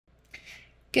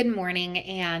Good morning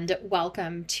and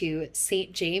welcome to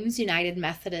St. James United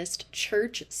Methodist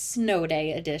Church Snow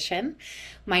Day edition.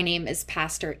 My name is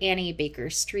Pastor Annie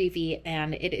Baker-Strevey,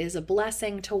 and it is a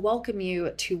blessing to welcome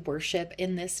you to worship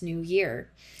in this new year.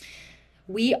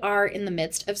 We are in the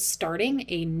midst of starting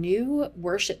a new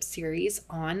worship series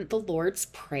on the Lord's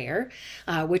Prayer,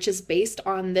 which is based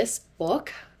on this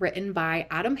book written by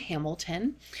Adam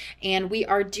Hamilton. And we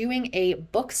are doing a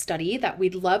book study that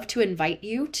we'd love to invite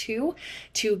you to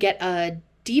get a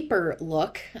deeper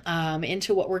look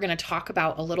into what we're going to talk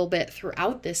about a little bit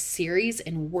throughout this series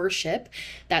in worship.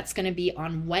 That's going to be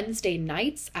on Wednesday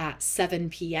nights at 7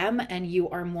 p.m. and you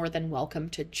are more than welcome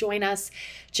to join us.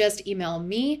 Just email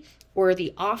me or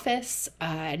the office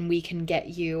and we can get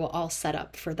you all set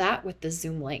up for that with the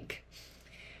Zoom link.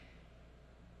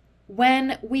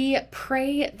 When we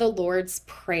pray the Lord's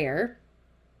Prayer,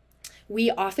 we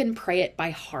often pray it by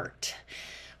heart.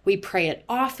 We pray it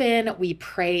often, we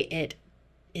pray it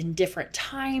in different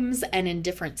times and in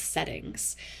different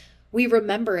settings. We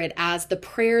remember it as the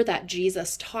prayer that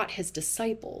Jesus taught his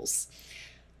disciples.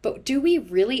 But do we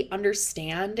really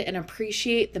understand and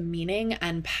appreciate the meaning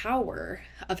and power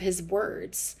of his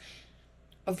words,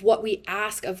 of what we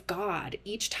ask of God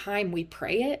each time we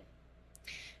pray it?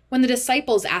 When the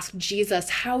disciples asked Jesus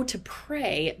how to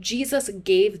pray, Jesus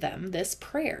gave them this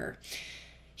prayer.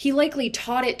 He likely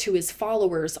taught it to his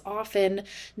followers often,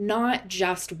 not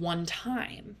just one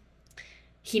time.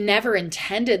 He never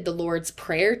intended the Lord's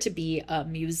Prayer to be a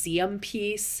museum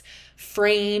piece,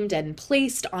 framed and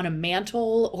placed on a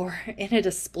mantle or in a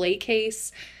display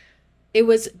case. It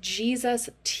was Jesus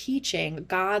teaching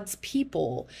God's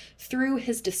people through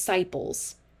his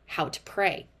disciples how to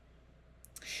pray.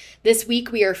 This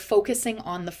week, we are focusing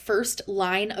on the first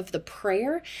line of the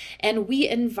prayer, and we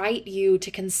invite you to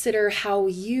consider how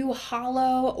you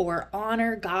hallow or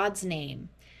honor God's name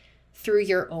through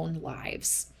your own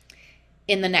lives.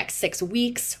 In the next 6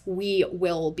 weeks, we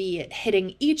will be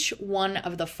hitting each one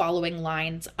of the following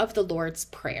lines of the Lord's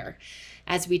Prayer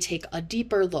as we take a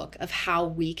deeper look of how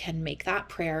we can make that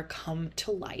prayer come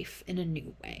to life in a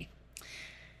new way.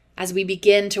 As we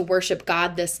begin to worship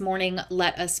God this morning,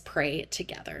 let us pray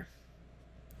together.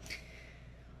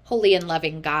 Holy and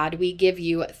loving God, we give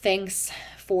you thanks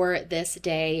for this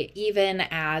day, even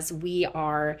as we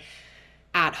are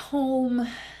at home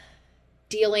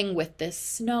dealing with this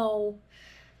snow.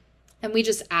 And we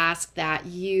just ask that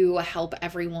you help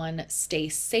everyone stay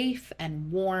safe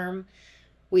and warm.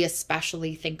 We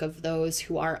especially think of those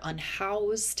who are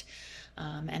unhoused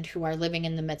and who are living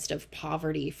in the midst of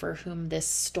poverty, for whom this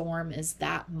storm is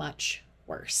that much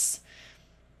worse.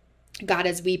 God,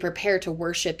 as we prepare to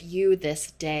worship you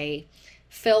this day,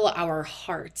 fill our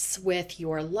hearts with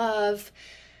your love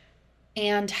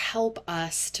and help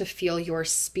us to feel your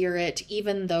spirit,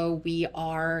 even though we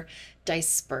are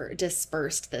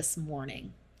dispersed this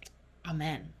morning.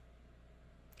 Amen.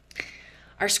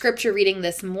 Our scripture reading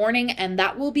this morning, and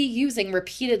that we'll be using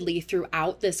repeatedly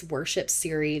throughout this worship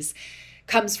series,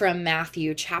 comes from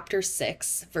Matthew chapter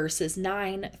 6, verses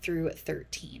 9 through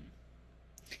 13.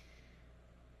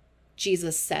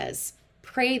 Jesus says,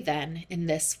 "Pray then in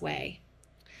this way.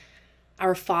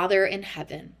 Our Father in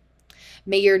heaven,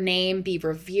 may your name be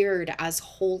revered as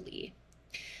holy.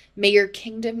 May your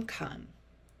kingdom come.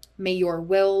 May your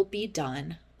will be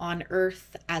done on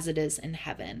earth as it is in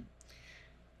heaven.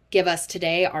 Give us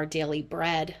today our daily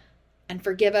bread, and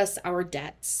forgive us our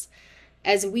debts,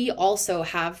 as we also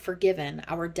have forgiven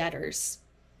our debtors.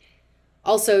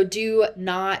 Also, do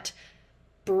not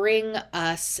bring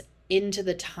us into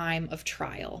the time of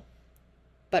trial,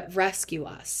 but rescue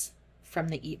us from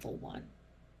the evil one."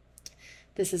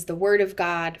 This is the word of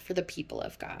God for the people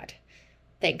of God.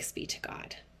 Thanks be to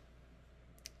God.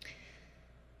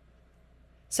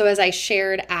 So as I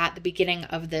shared at the beginning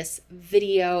of this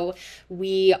video,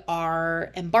 we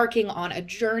are embarking on a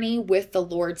journey with the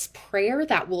Lord's Prayer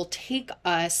that will take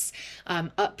us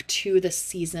up to the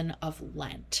season of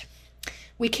Lent.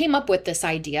 We came up with this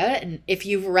idea, and if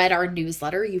you've read our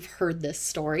newsletter, you've heard this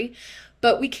story,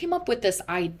 but we came up with this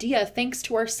idea thanks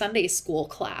to our Sunday school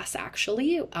class,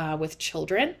 actually, with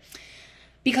children,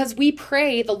 because we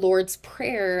pray the Lord's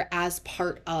Prayer as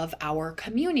part of our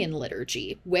communion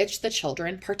liturgy, which the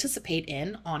children participate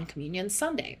in on Communion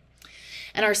Sunday.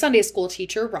 And our Sunday school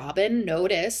teacher, Robin,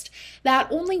 noticed that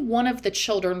only one of the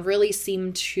children really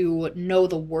seemed to know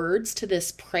the words to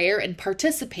this prayer and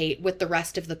participate with the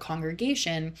rest of the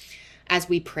congregation as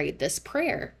we prayed this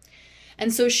prayer.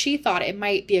 And so she thought it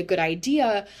might be a good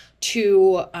idea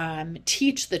to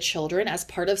teach the children as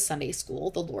part of Sunday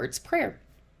school the Lord's Prayer.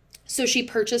 So she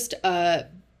purchased a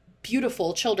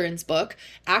beautiful children's book,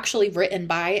 actually written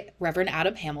by Reverend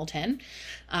Adam Hamilton,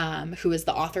 who is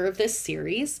the author of this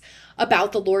series,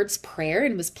 about the Lord's Prayer,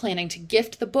 and was planning to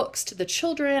gift the books to the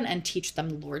children and teach them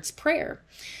the Lord's Prayer.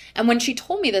 And when she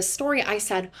told me this story, I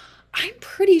said, I'm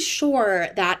pretty sure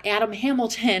that Adam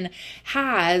Hamilton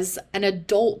has an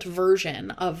adult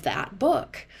version of that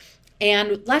book.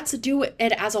 And let's do it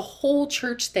as a whole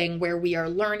church thing where we are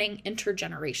learning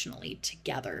intergenerationally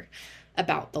together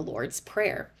about the Lord's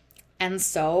Prayer. And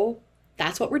so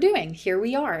that's what we're doing. Here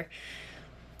we are.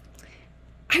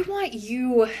 I want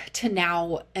you to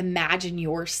now imagine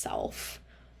yourself,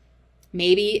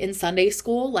 maybe in Sunday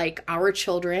school, like our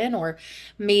children, or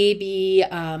maybe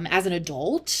as an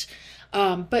adult.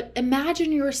 But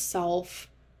imagine yourself,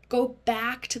 go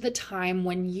back to the time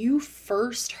when you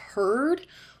first heard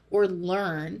or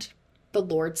learned the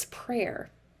Lord's Prayer.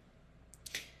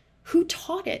 Who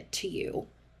taught it to you?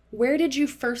 Where did you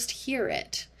first hear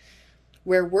it?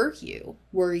 Where were you?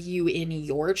 Were you in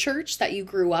your church that you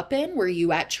grew up in? Were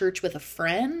you at church with a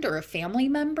friend or a family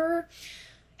member?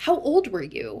 How old were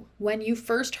you when you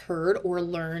first heard or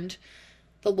learned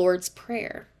the Lord's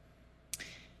Prayer?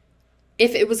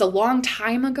 If it was a long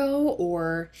time ago,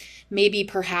 or maybe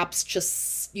perhaps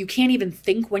just you can't even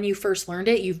think when you first learned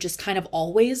it, you've just kind of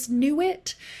always knew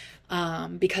it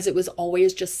because it was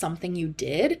always just something you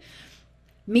did.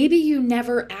 Maybe you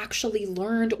never actually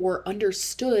learned or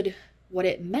understood what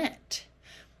it meant.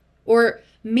 Or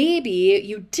maybe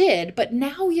you did, but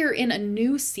now you're in a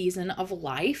new season of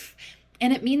life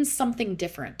and it means something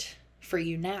different for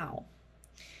you now.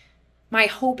 My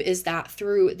hope is that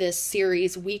through this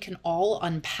series, we can all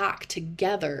unpack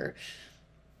together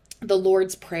the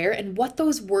Lord's Prayer and what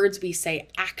those words we say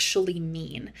actually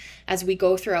mean as we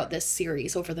go throughout this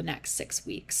series over the next 6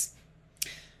 weeks.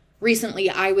 Recently,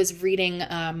 I was reading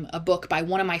a book by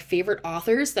one of my favorite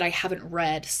authors that I haven't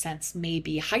read since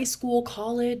maybe high school,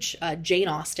 college, Jane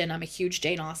Austen. I'm a huge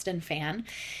Jane Austen fan.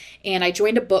 And I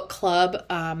joined a book club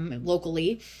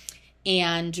locally.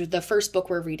 And the first book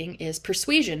we're reading is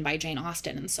Persuasion by Jane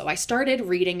Austen. And so I started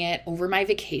reading it over my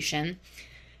vacation.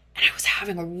 And I was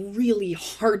having a really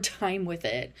hard time with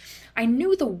it. I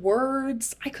knew the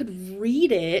words, I could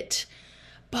read it,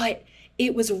 but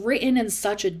it was written in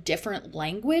such a different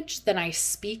language than I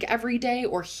speak every day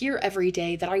or hear every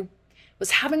day that I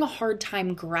was having a hard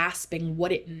time grasping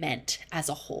what it meant as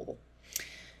a whole.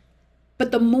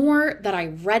 But the more that I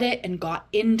read it and got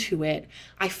into it,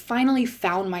 I finally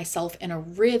found myself in a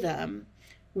rhythm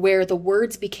where the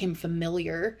words became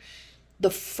familiar, the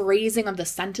phrasing of the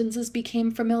sentences became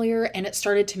familiar, and it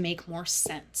started to make more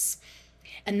sense.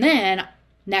 And then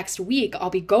next week,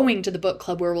 I'll be going to the book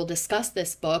club where we'll discuss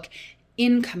this book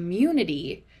in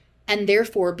community and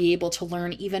therefore be able to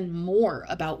learn even more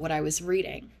about what I was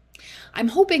reading. I'm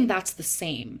hoping that's the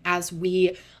same as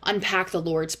we unpack the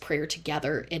Lord's Prayer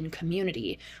together in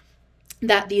community,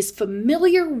 that these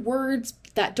familiar words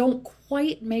that don't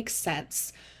quite make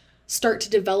sense start to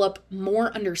develop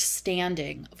more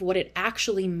understanding of what it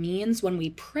actually means when we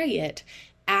pray it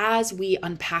as we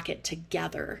unpack it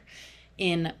together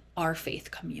in our faith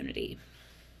community.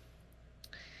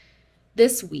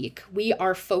 This week, we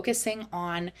are focusing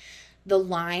on the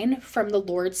line from the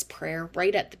Lord's Prayer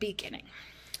right at the beginning.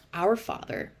 Our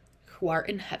Father, who art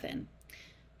in heaven,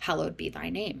 hallowed be thy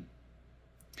name.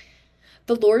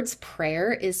 The Lord's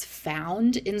Prayer is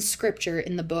found in Scripture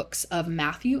in the books of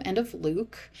Matthew and of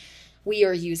Luke. We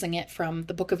are using it from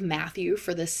the book of Matthew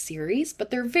for this series, but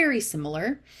they're very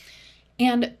similar.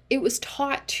 And it was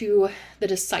taught to the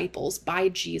disciples by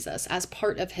Jesus as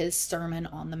part of his Sermon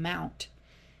on the Mount.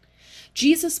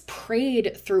 Jesus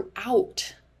prayed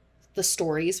throughout the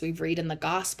stories we read in the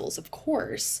Gospels, of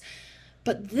course,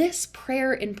 but this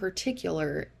prayer in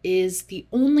particular is the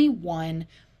only one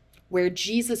where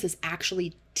Jesus is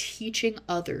actually teaching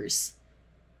others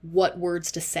what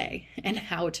words to say and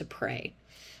how to pray.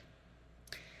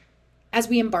 As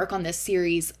we embark on this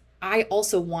series, I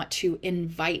also want to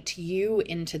invite you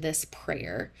into this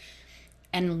prayer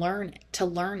and learn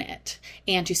it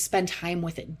and to spend time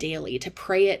with it daily, to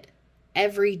pray it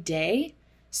every day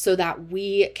so that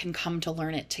we can come to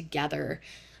learn it together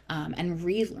and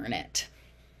relearn it.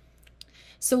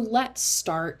 So let's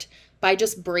start by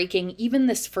just breaking even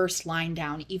this first line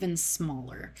down even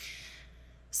smaller.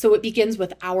 So it begins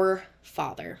with our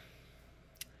Father.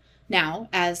 Now,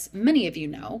 as many of you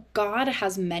know, God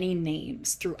has many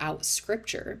names throughout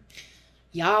Scripture.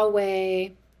 Yahweh,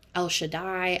 El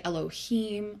Shaddai,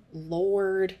 Elohim,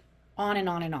 Lord, on and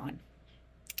on and on.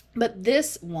 But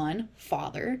this one,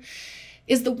 Father,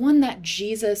 is the one that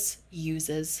Jesus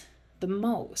uses the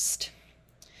most.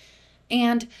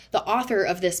 And the author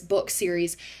of this book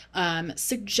series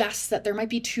suggests that there might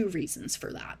be two reasons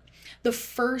for that. The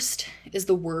first is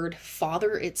the word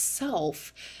father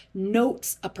itself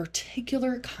notes a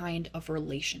particular kind of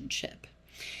relationship.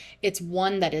 It's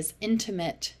one that is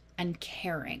intimate and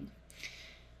caring.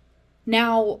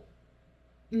 Now,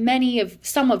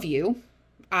 some of you,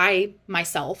 I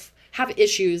myself, have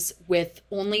issues with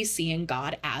only seeing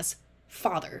God as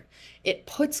Father. It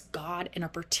puts God in a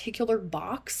particular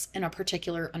box and a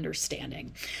particular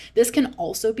understanding. This can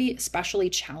also be especially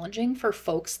challenging for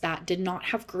folks that did not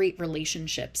have great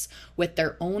relationships with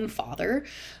their own father,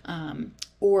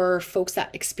 or folks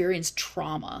that experienced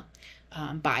trauma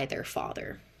by their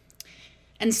father.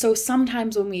 And so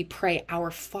sometimes when we pray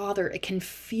our Father, it can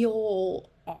feel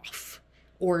off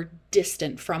or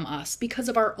distant from us because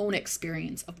of our own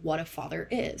experience of what a father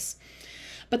is.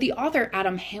 But the author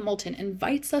Adam Hamilton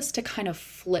invites us to kind of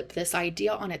flip this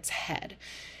idea on its head.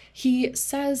 He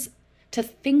says to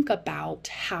think about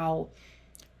how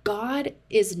God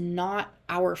is not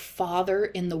our father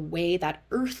in the way that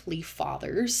earthly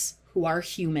fathers, who are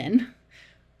human,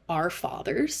 are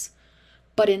fathers,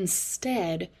 but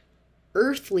instead,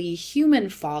 earthly human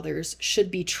fathers should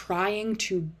be trying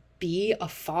to be a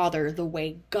father the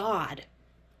way God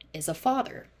is a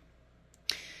father.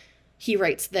 He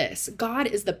writes this: God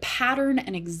is the pattern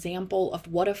and example of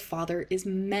what a father is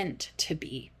meant to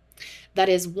be. That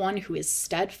is, one who is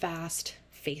steadfast,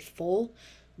 faithful,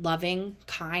 loving,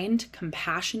 kind,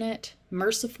 compassionate,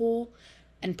 merciful,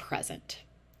 and present.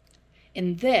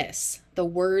 In this, the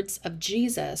words of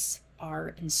Jesus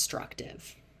are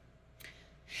instructive.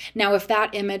 Now, if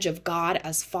that image of God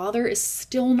as Father is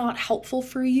still not helpful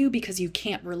for you because you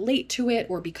can't relate to it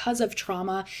or because of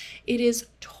trauma, it is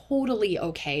totally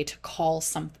okay to call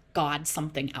God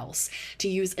something else, to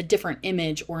use a different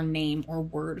image or name or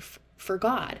word for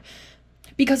God.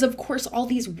 Because, of course, all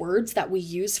these words that we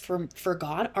use for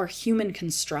God are human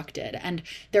constructed, and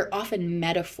they're often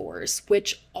metaphors,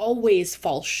 which always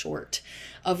fall short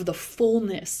of the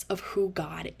fullness of who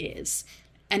God is.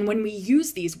 And when we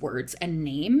use these words and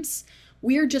names,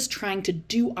 we are just trying to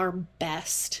do our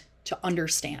best to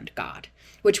understand God,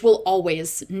 which we'll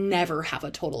always never have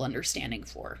a total understanding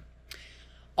for.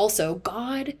 Also,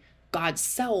 God's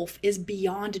self is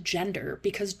beyond gender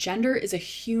because gender is a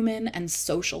human and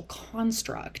social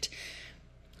construct.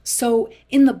 So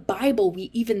in the Bible, we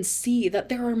even see that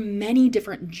there are many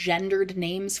different gendered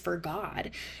names for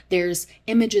God. There's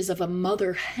images of a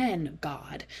mother hen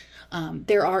God.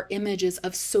 There are images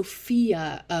of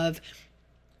Sophia, of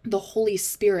the Holy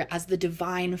Spirit as the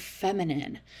divine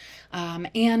feminine,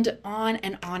 and on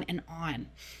and on and on.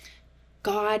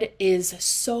 God is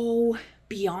so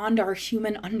beyond our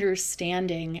human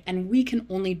understanding, and we can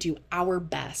only do our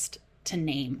best to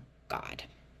name God.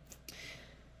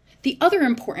 The other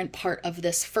important part of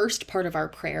this first part of our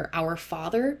prayer, our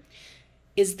Father,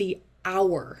 is the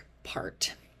our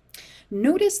part.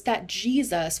 Notice that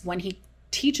Jesus, when he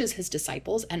teaches his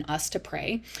disciples and us to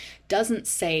pray, doesn't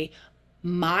say,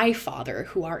 my Father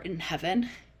who art in heaven,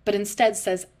 but instead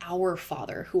says, our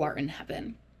Father who art in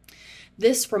heaven.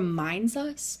 This reminds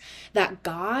us that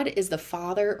God is the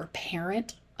father or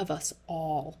parent of us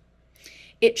all.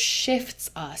 It shifts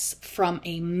us from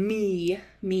a me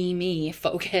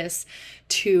focus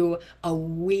to a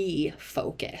we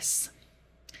focus.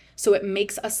 So it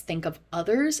makes us think of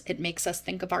others. It makes us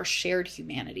think of our shared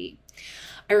humanity.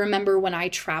 I remember when I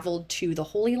traveled to the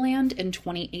Holy Land in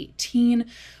 2018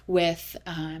 with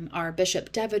our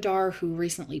Bishop Devidar, who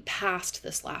recently passed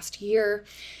this last year.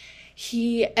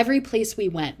 Every place we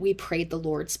went, we prayed the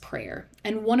Lord's Prayer.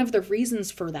 And one of the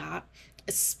reasons for that,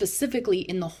 specifically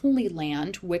in the Holy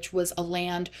Land, which was a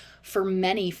land for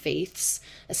many faiths,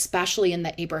 especially in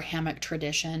the Abrahamic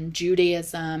tradition,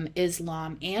 Judaism,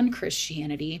 Islam, and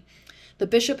Christianity, the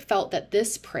bishop felt that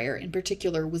this prayer in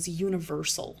particular was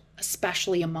universal,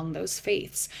 especially among those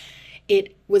faiths.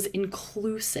 It was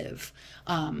inclusive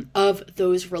of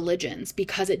those religions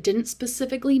because it didn't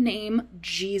specifically name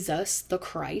Jesus the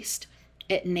Christ.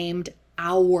 It named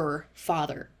our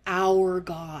Father, our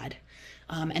God,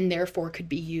 and therefore could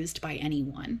be used by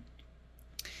anyone.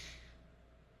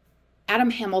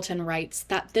 Adam Hamilton writes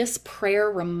that this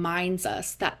prayer reminds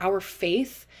us that our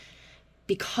faith,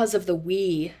 because of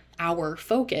the our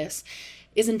focus,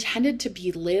 is intended to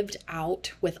be lived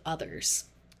out with others,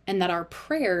 and that our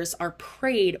prayers are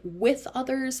prayed with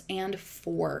others and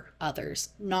for others,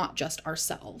 not just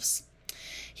ourselves.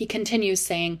 He continues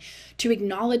saying, to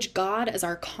acknowledge God as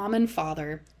our common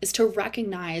Father is to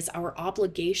recognize our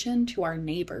obligation to our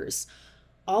neighbors,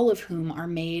 all of whom are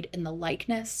made in the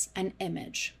likeness and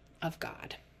image of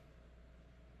God.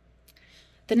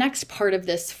 The next part of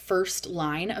this first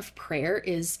line of prayer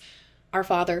is, Our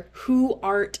Father, who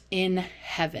art in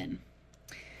heaven.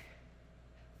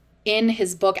 In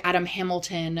his book, Adam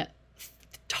Hamilton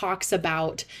talks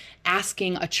about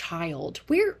asking a child,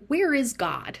 where is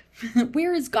God?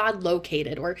 Where is God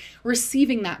located? Or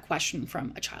receiving that question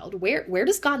from a child, where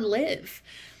does God live?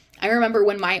 I remember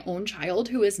when my own child,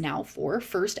 who is now 4,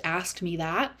 first asked me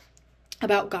that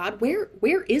about God.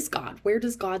 Where is God? Where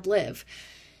does God live?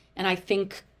 And I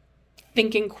think,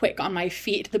 thinking quick on my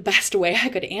feet, the best way I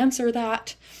could answer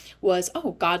that was,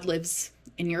 oh, God lives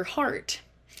in your heart.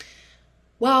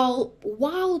 Well,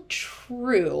 while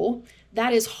true,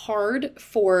 that is hard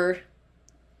for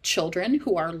children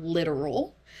who are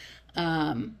literal.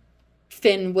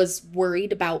 Finn was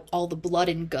worried about all the blood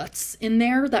and guts in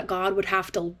there that God would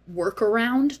have to work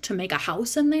around to make a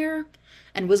house in there.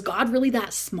 And was God really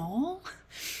that small?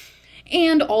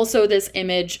 And also this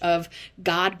image of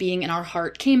God being in our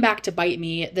heart came back to bite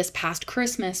me this past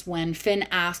Christmas when Finn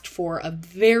asked for a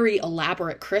very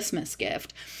elaborate Christmas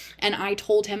gift. And I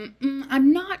told him,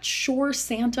 I'm not sure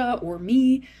Santa or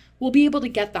me will be able to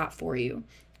get that for you.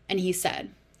 And he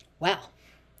said, well,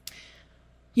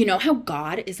 you know how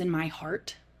God is in my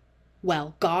heart?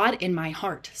 Well, God in my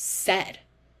heart said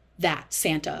that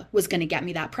Santa was going to get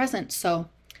me that present. So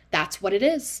that's what it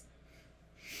is.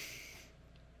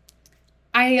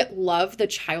 I love the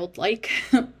childlike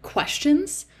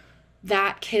questions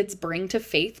that kids bring to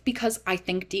faith because I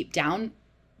think deep down,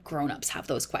 grown-ups have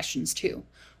those questions too.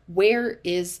 Where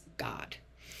is God?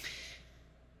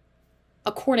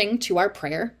 According to our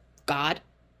prayer, God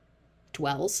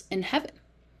dwells in heaven.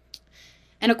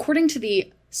 And according to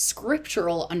the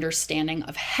scriptural understanding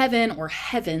of heaven or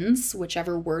heavens,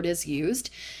 whichever word is used,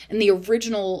 in the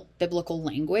original biblical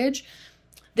language,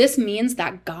 this means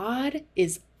that God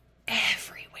is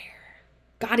everywhere.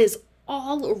 God is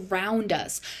all around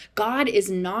us. God is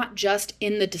not just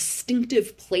in the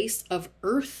distinctive place of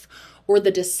earth or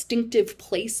the distinctive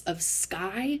place of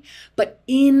sky, but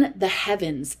in the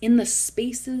heavens, in the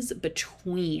spaces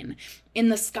between, in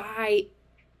the sky,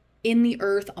 in the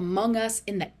earth, among us,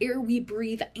 in the air we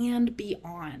breathe, and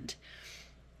beyond.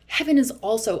 Heaven is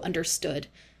also understood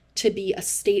to be a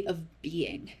state of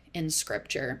being in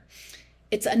Scripture.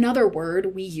 It's another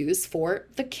word we use for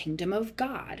the kingdom of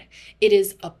God. It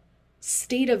is a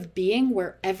state of being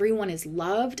where everyone is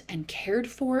loved and cared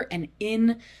for and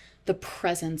in the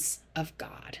presence of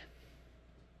God.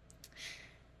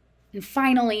 And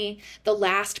finally, the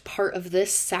last part of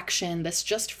this section, this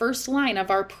just first line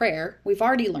of our prayer, we've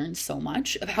already learned so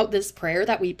much about this prayer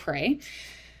that we pray.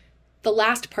 The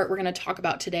last part we're going to talk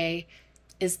about today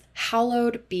is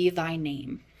hallowed be thy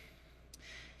name.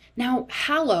 Now,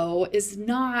 hallow is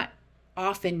not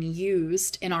often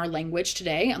used in our language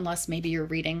today, unless maybe you're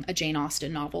reading a Jane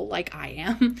Austen novel like I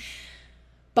am.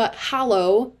 But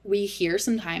hallow, we hear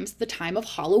sometimes the time of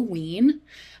Halloween,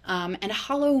 and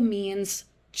hallow means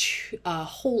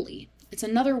holy. It's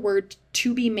another word,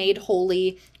 to be made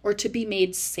holy or to be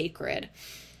made sacred.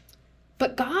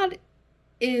 But God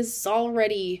is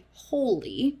already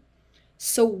holy,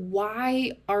 so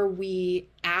why are we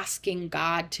asking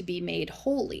God to be made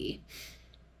holy?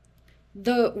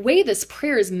 The way this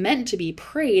prayer is meant to be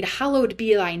prayed, hallowed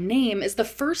be thy name, is the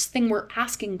first thing we're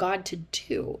asking God to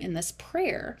do in this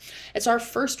prayer. It's our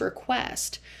first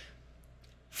request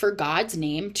for God's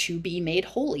name to be made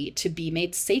holy, to be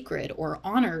made sacred or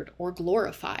honored or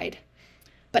glorified.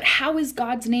 But how is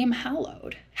God's name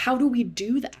hallowed? How do we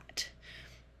do that?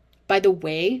 By the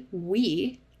way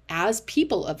we, as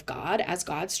people of God, as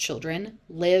God's children,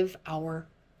 live our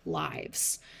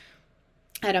lives.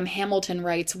 Adam Hamilton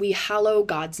writes, we hallow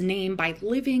God's name by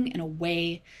living in a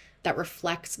way that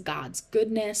reflects God's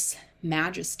goodness,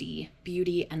 majesty,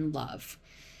 beauty, and love.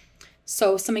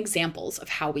 So some examples of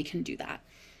how we can do that.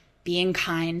 Being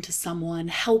kind to someone,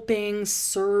 helping,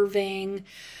 serving,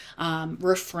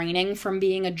 refraining from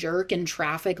being a jerk in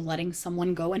traffic, letting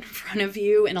someone go in front of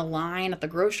you in a line at the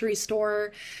grocery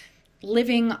store,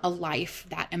 living a life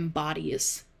that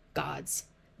embodies God's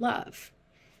love.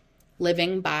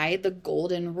 Living by the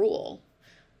golden rule.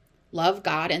 Love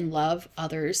God and love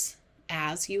others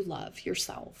as you love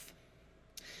yourself.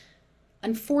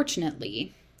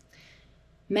 Unfortunately,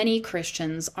 many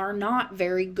Christians are not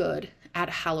very good at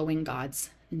hallowing God's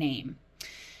name.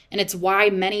 And it's why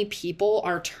many people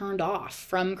are turned off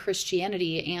from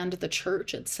Christianity and the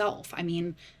church itself. I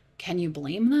mean, can you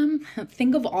blame them?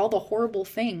 Think of all the horrible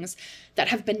things that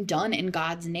have been done in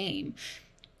God's name.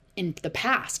 In the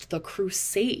past, the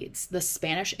Crusades, the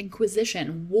Spanish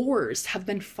Inquisition, wars have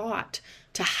been fought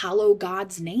to hallow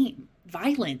God's name.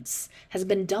 Violence has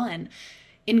been done.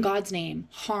 In God's name,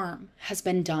 harm has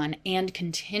been done and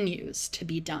continues to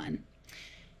be done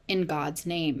in God's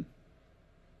name.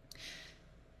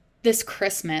 This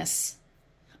Christmas,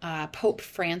 Pope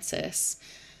Francis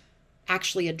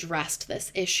actually addressed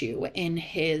this issue in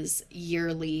his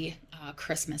yearly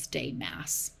Christmas Day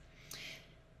Mass.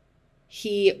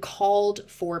 He called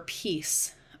for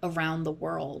peace around the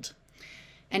world,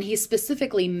 and he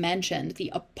specifically mentioned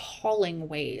the appalling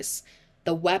ways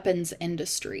the weapons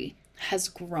industry has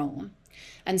grown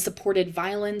and supported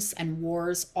violence and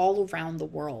wars all around the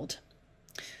world.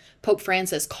 Pope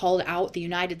Francis called out the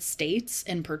United States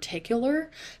in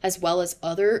particular, as well as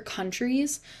other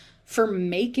countries, for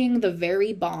making the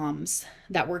very bombs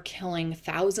that were killing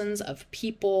thousands of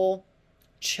people,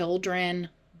 children,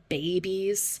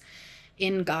 babies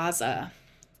in Gaza,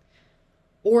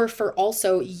 or for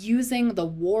also using the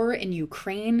war in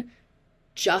Ukraine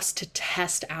just to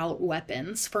test out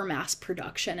weapons for mass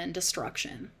production and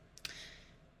destruction.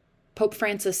 Pope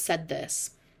Francis said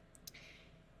this: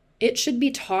 "It should be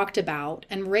talked about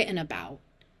and written about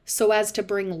so as to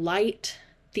bring light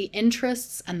the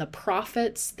interests and the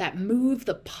profits that move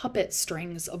the puppet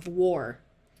strings of war.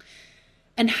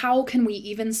 And how can we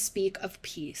even speak of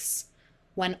peace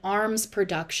when arms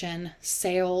production,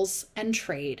 sales, and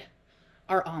trade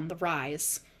are on the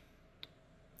rise?"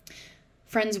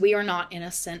 Friends, we are not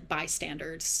innocent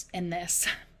bystanders in this.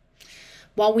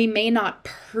 While we may not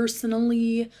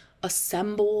personally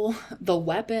assemble the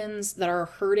weapons that are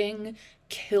hurting,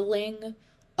 killing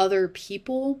other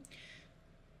people,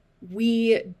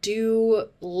 we do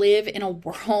live in a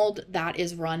world that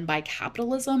is run by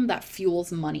capitalism that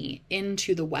fuels money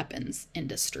into the weapons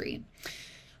industry.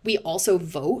 We also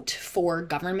vote for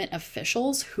government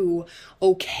officials who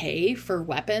okay for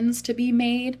weapons to be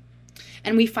made.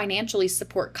 And we financially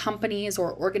support companies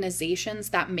or organizations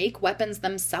that make weapons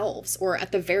themselves, or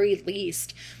at the very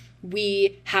least,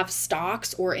 we have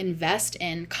stocks or invest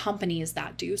in companies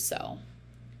that do so.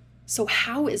 So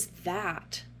how is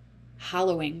that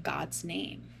hallowing God's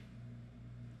name?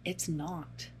 It's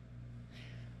not.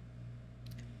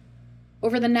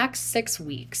 Over the next 6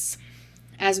 weeks,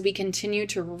 as we continue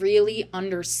to really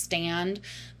understand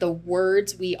the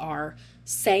words we are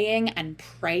saying and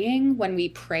praying when we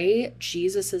pray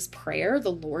Jesus's prayer,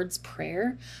 the Lord's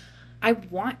Prayer, I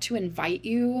want to invite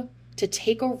you to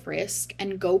take a risk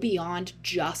and go beyond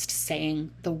just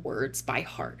saying the words by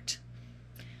heart.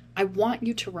 I want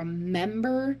you to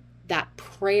remember that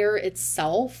prayer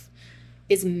itself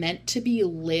is meant to be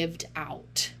lived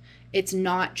out. It's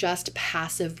not just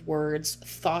passive words,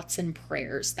 thoughts, and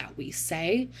prayers that we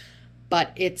say,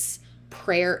 but it's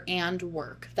prayer and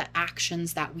work, the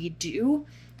actions that we do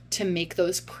to make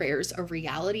those prayers a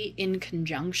reality in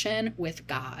conjunction with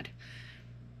God.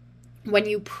 When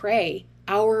you pray,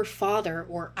 "Our Father,"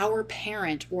 or "Our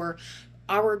Parent," or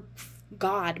 "Our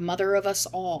God, Mother of us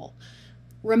all,"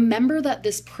 remember that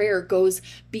this prayer goes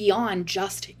beyond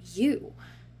just you,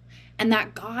 and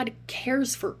that God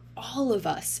cares for all of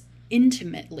us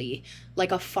intimately,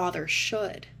 like a father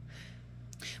should.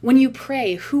 When you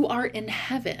pray, "Who art in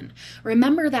heaven,"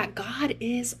 remember that God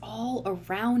is all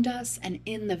around us and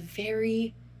in the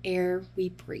very air we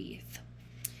breathe.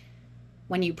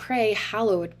 When you pray,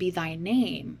 "Hallowed be thy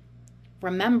name,"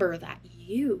 remember that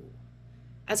you,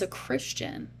 as a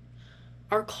Christian,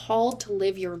 are called to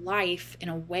live your life in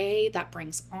a way that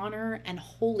brings honor and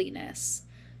holiness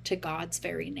to God's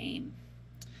very name.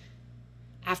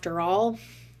 After all,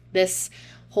 this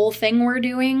whole thing we're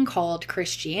doing called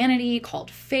Christianity,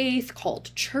 called faith,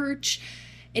 called church,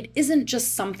 it isn't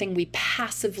just something we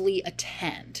passively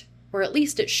attend, or at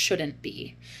least it shouldn't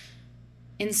be.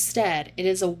 Instead, it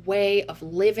is a way of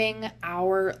living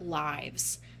our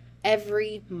lives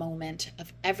every moment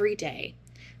of every day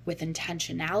with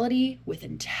intentionality, with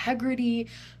integrity,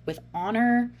 with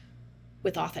honor,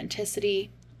 with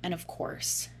authenticity, and of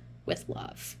course, with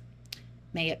love.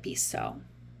 May it be so.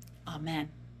 Amen.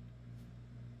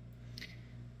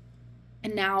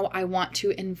 And now I want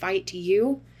to invite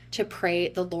you to pray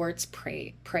the Lord's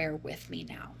Prayer with me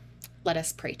now. Let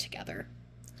us pray together.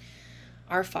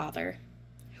 Our Father,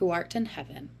 who art in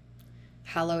heaven,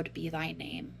 hallowed be thy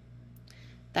name.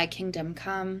 Thy kingdom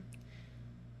come,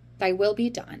 thy will be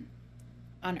done,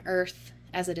 on earth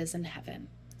as it is in heaven.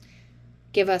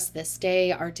 Give us this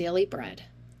day our daily bread,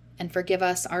 and forgive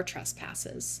us our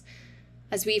trespasses,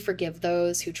 as we forgive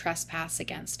those who trespass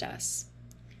against us.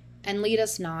 And lead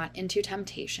us not into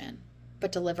temptation,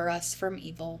 but deliver us from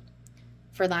evil.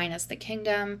 For thine is the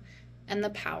kingdom, and the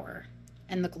power,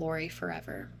 and the glory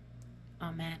forever.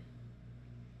 Amen.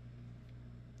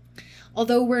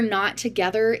 Although we're not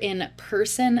together in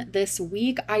person this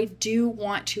week, I do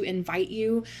want to invite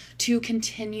you to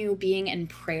continue being in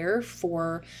prayer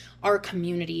for our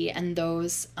community and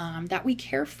those that we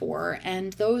care for,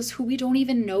 and those who we don't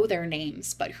even know their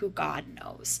names, but who God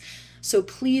knows. So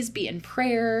please be in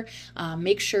prayer.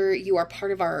 Make sure you are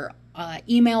part of our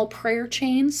email prayer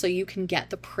chain so you can get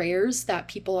the prayers that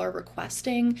people are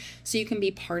requesting, so you can be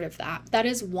part of that. That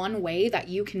is one way that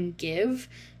you can give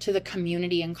to the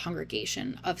community and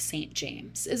congregation of St.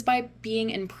 James, is by being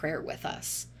in prayer with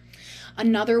us.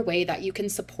 Another way that you can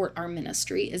support our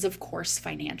ministry is, of course,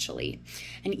 financially.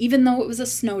 And even though it was a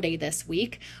snow day this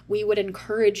week, we would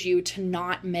encourage you to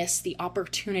not miss the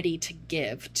opportunity to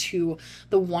give to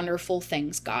the wonderful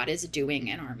things God is doing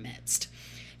in our midst.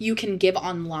 You can give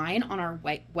online on our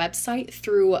website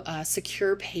through a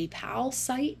secure PayPal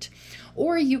site,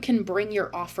 or you can bring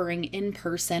your offering in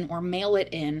person or mail it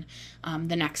in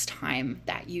the next time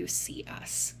that you see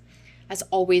us. As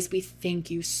always, we thank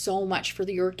you so much for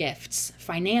your gifts,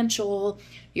 financial,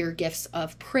 your gifts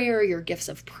of prayer, your gifts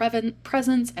of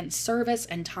presence and service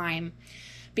and time,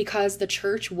 because the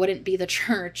church wouldn't be the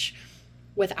church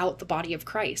without the body of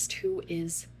Christ, who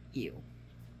is you.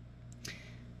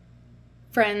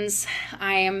 Friends,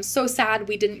 I am so sad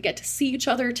we didn't get to see each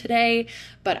other today,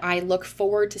 but I look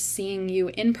forward to seeing you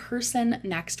in person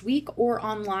next week or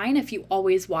online if you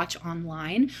always watch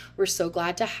online. We're so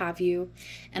glad to have you,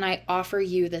 and I offer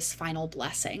you this final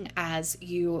blessing as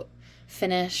you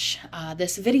finish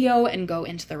this video and go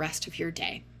into the rest of your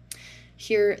day.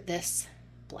 Hear this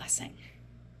blessing.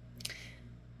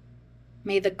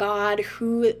 May the God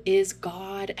who is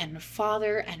God and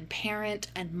Father and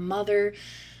parent and mother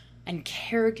and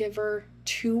caregiver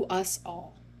to us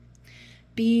all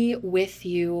be with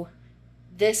you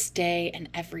this day and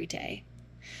every day.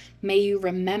 May you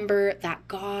remember that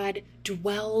God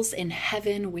dwells in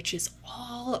heaven, which is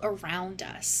all around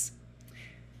us.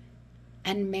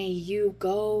 And may you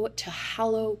go to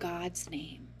hallow God's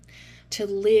name, to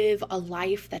live a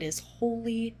life that is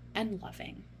holy and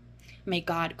loving. May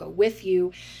God go with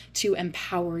you to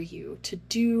empower you to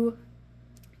do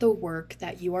the work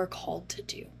that you are called to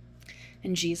do.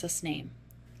 In Jesus' name,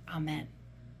 amen.